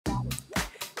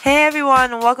Hey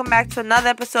everyone, and welcome back to another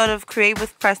episode of Create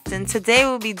with Preston. Today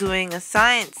we'll be doing a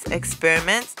science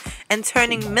experiment and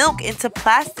turning milk into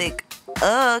plastic.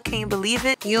 Can you believe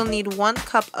it? You'll need 1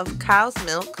 cup of cow's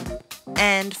milk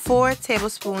and 4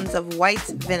 tablespoons of white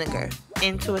vinegar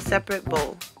into a separate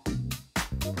bowl.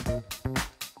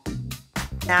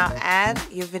 Now add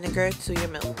your vinegar to your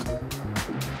milk.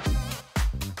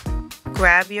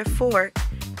 Grab your fork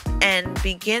and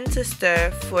begin to stir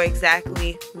for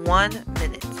exactly 1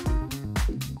 minute.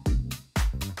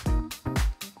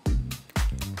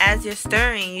 As you're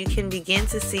stirring, you can begin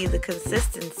to see the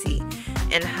consistency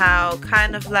and how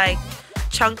kind of like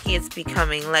chunky it's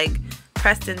becoming. Like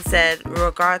Preston said,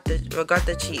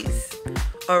 ricotta cheese,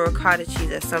 or ricotta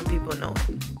cheese as some people know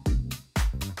it.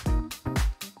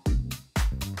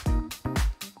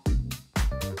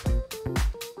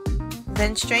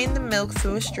 Then strain the milk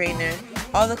through a strainer.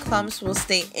 All the clumps will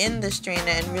stay in the strainer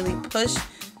and really push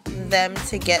them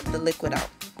to get the liquid out.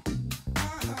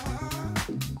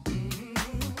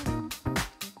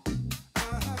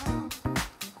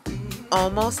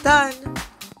 Almost done.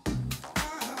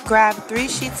 Grab 3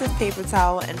 sheets of paper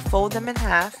towel and fold them in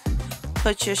half.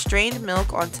 Put your strained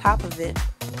milk on top of it.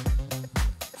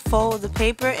 Fold the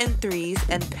paper in 3s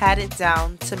and pat it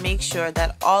down to make sure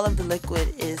that all of the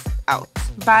liquid is out.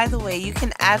 By the way, you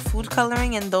can add food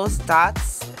coloring, and those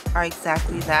dots are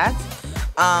exactly that.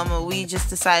 We just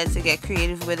decided to get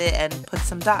creative with it and put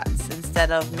some dots instead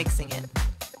of mixing it.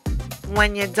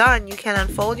 When you're done, you can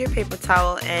unfold your paper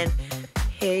towel, and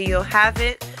here you'll have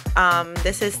it.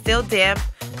 This is still damp,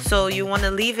 so you want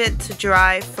to leave it to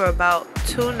dry for about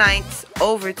 2 nights,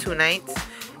 over 2 nights.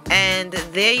 And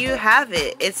there you have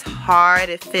it. It's hard.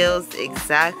 It feels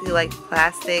exactly like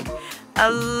plastic.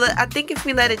 I think if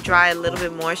we let it dry a little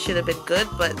bit more, it should have been good.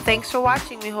 But thanks for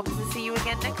watching. We hope to see you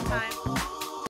again next time.